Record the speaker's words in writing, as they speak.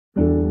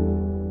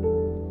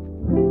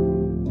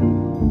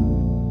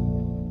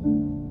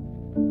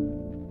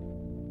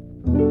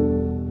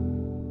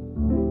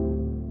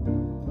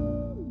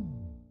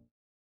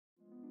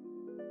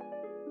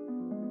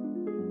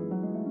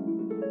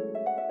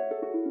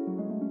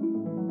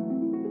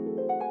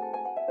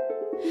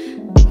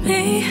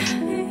me?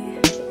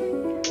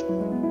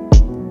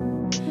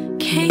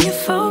 Can you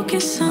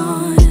focus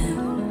on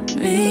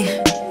me?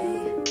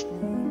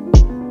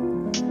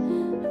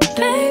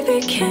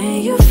 Baby,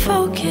 can you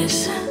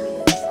focus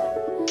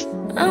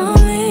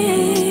on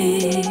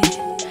me?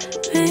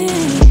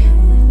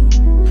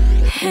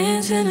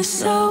 Hands in the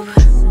soap,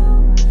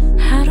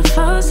 how the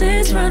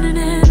faucet's running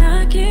and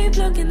I keep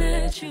looking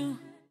at you.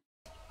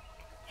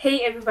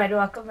 Hey everybody,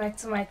 welcome back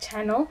to my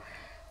channel.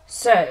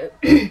 So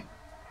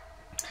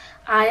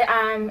I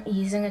am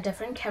using a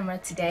different camera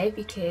today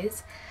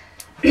because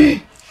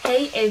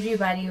hey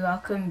everybody,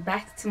 welcome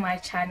back to my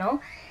channel.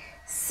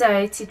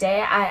 So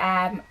today I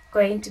am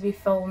going to be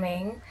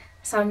filming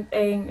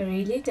something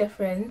really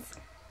different.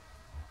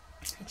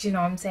 Do you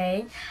know what I'm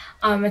saying?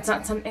 It's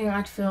not something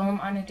I'd film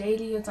on a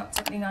daily. It's not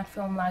something I'd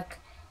film like,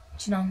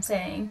 do you know what I'm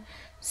saying?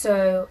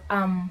 So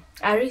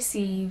I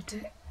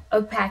received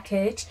a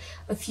package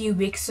a few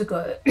weeks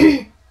ago.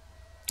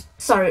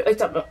 Sorry,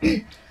 it's up.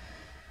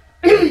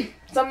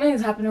 Something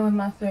is happening with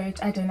my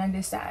throat. I don't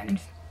understand.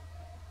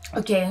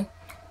 Okay.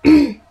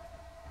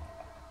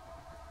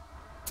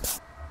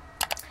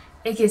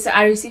 Okay, so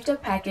I received a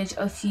package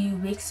a few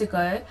weeks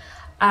ago.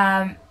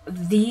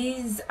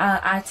 These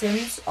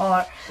items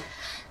are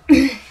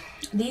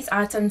these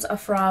items are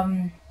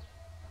from,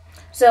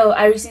 so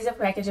I received a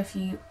package a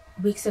few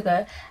weeks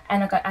ago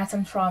and I got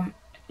items from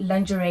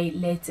Lingerie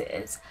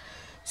letters.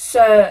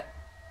 So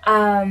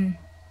I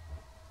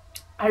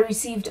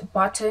received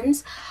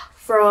bottoms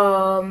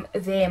from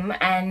them,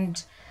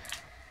 and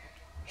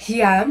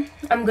here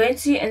I'm going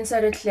to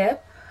insert a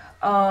clip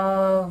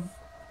of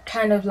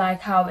kind of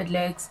like how it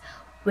looks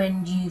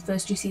when you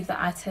first receive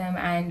the item.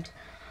 And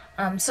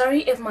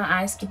sorry if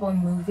my eyes keep on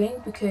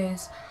moving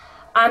because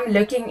I'm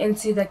looking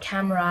into the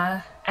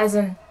camera, as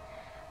in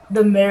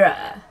the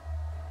mirror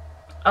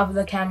of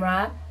the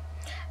camera,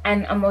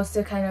 and I'm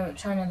also kind of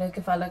trying to look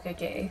if I look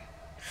okay.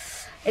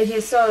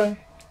 Okay, so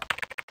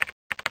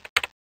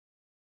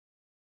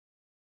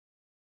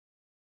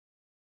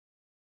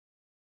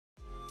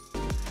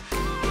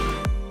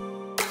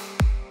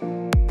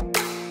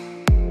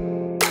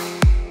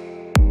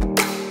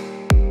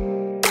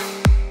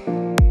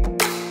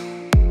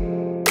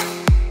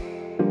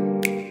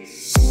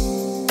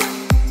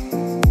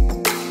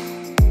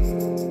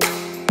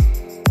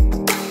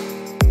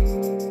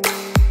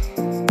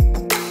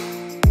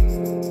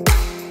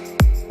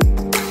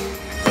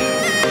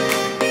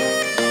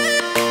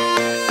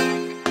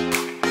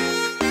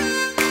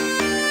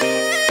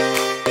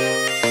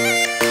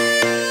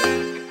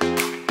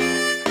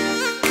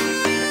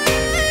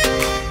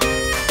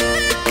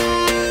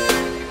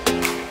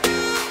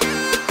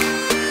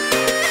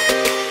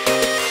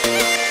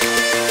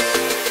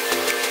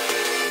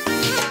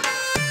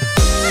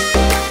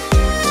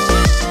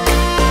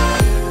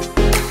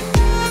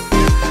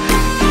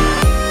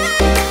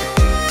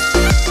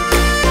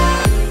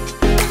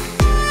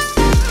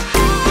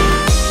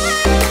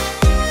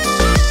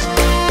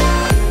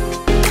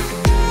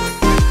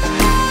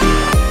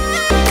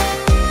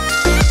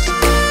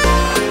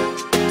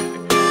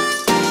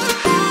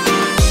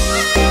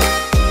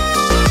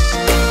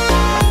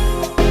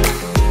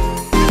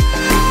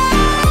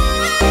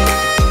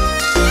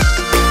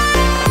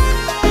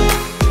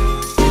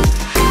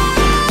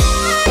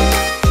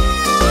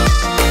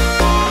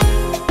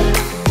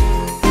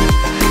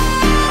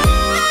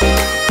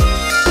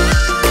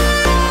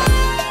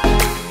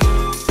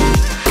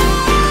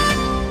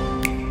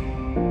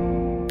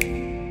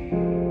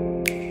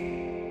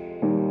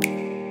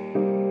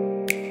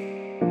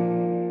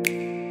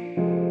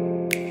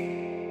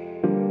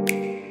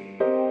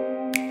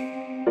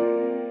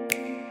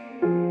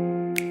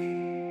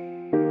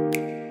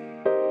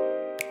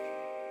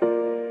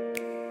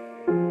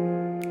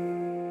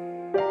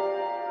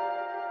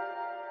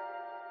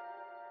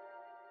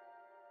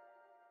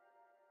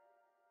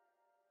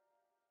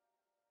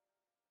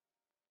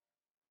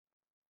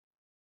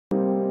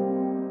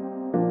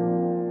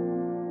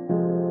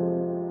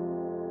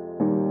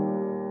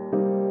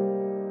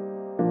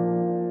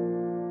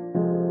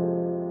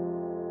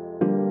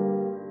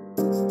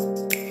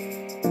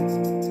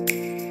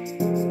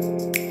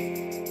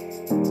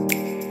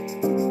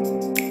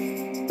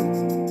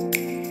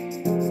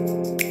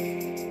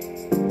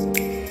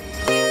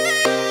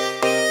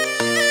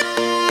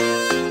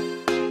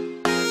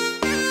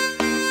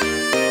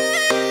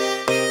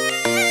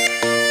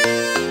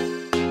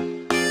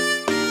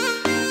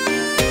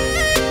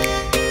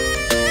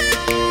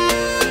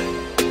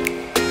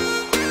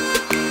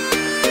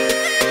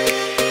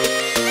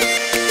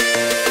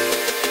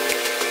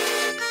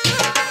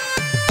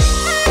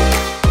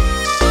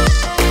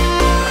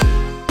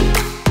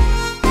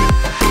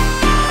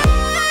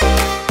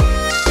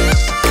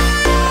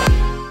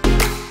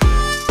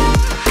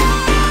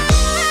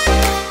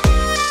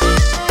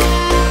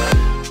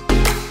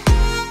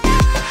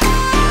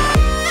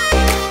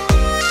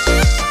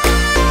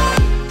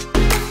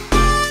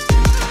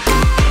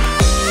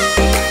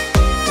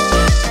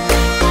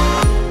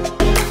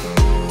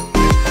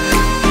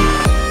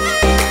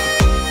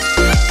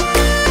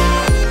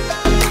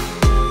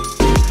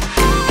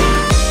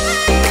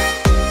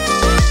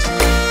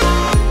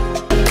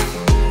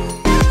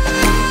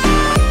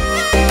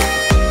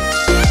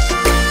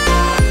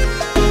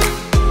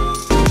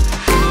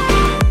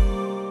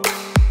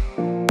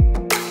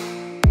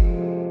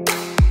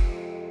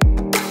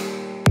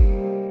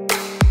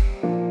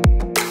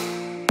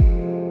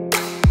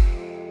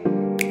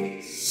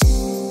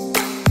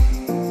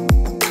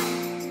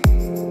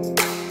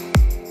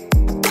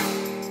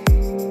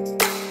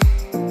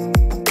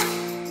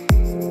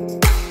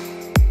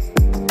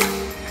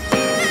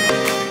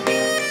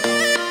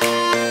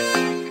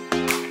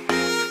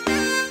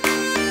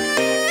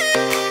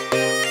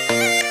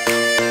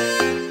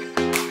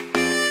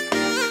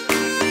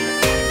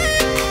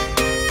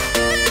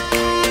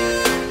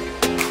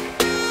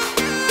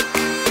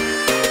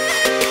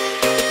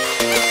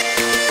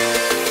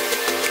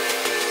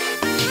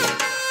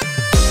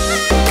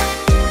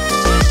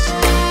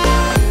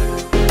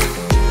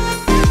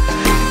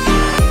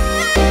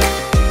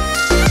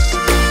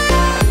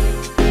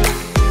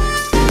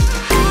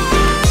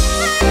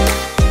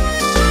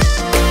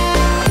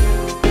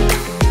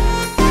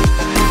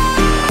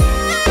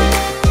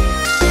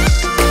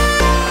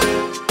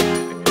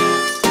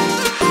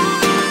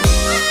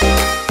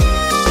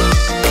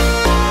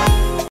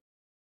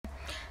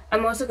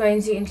also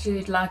going to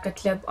include like a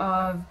clip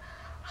of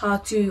how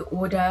to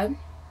order.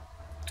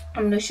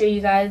 I'm going to show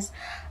you guys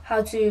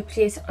how to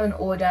place an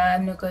order.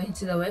 I'm going to go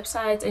into the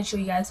website and show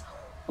you guys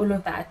all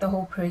of that, the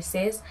whole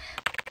process.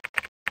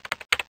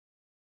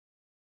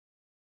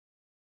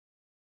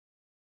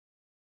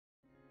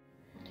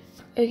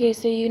 Okay,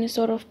 so you're going to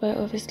start off by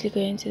obviously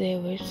going to their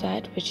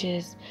website, which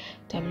is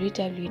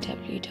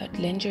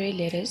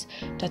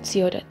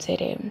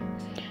www.lingerieletters.co.za,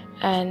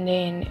 and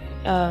then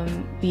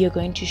you're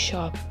going to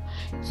shop.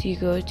 So you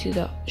go to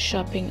the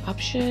shopping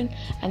option,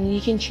 and you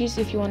can choose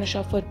if you want to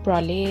shop for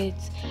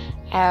bralettes.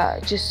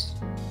 Just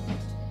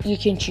you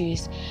can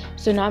choose.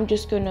 So now I'm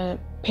just gonna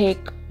pick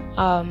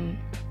one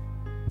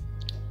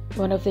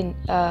of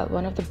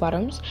the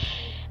bottoms,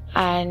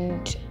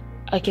 and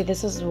okay,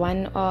 this is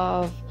one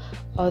of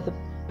the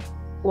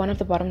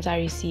bottoms I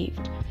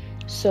received.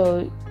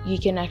 So you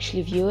can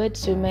actually view it,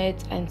 zoom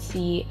it, and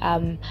see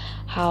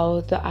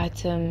how the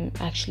item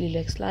actually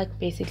looks like.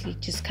 Basically,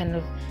 just kind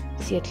of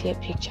see a clear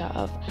picture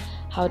of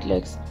how it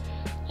looks.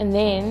 And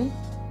then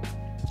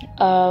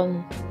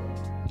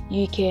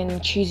you can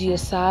choose your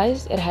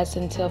size. It has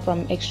until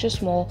from extra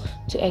small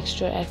to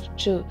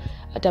to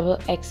a double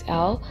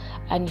XL,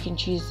 and you can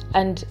choose.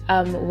 And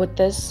with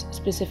this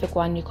specific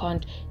one, you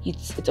can't.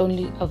 It's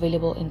only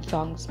available in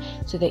thongs,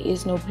 so there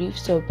is no brief.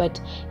 So,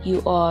 but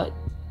you are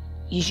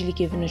usually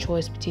given a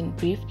choice between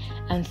brief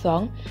and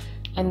thong,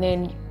 and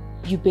then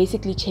you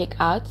basically check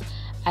out,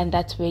 and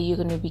that's where you're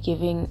going to be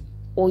giving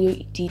all your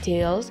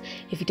details.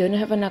 If you don't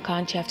have an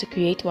account, you have to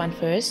create one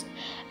first,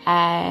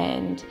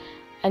 and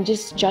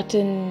just jot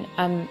in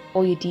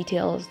all your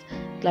details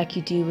like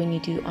you do when you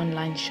do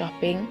online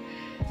shopping.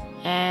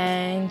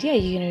 And yeah,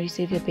 you're gonna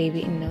receive your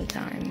baby in no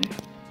time.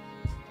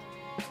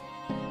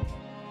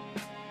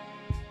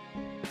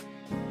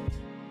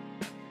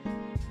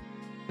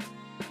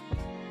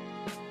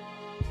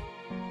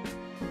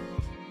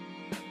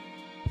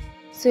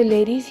 So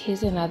ladies,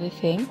 here's another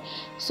thing.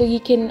 So you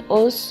can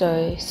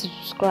also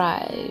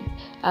subscribe,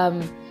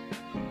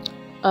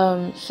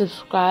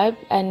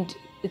 and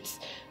it's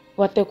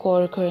what they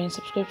call recurring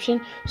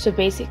subscription. So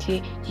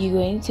basically, you're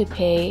going to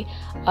pay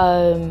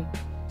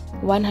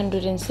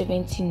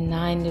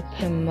 179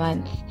 per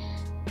month,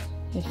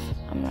 if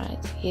I'm right.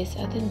 Yes,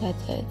 I think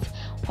that's it.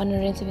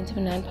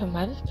 179 per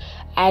month,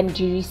 and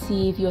you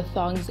receive your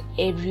thongs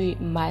every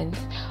month,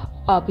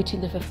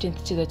 between the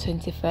 15th to the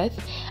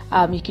 25th.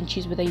 You can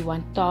choose whether you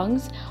want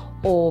thongs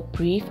or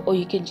brief, or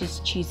you can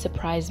just choose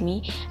surprise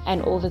me,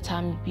 and all the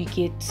time you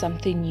get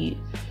something new.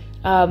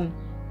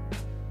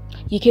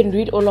 You can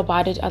read all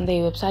about it on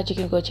their website. You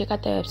can go check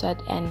out their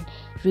website and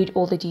read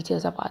all the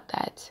details about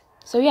that.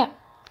 So yeah.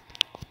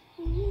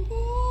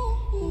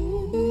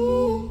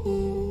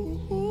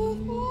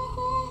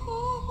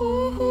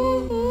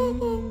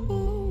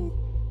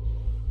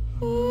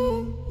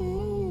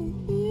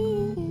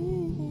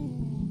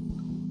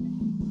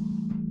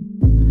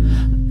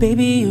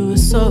 Baby, you were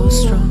so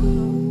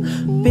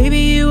strong. Baby,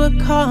 you were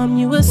calm,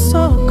 you were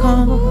so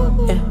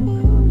calm. Yeah.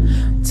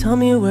 Tell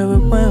me where it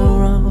went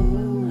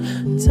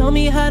wrong. Tell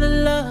me how to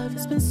love.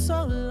 It's been so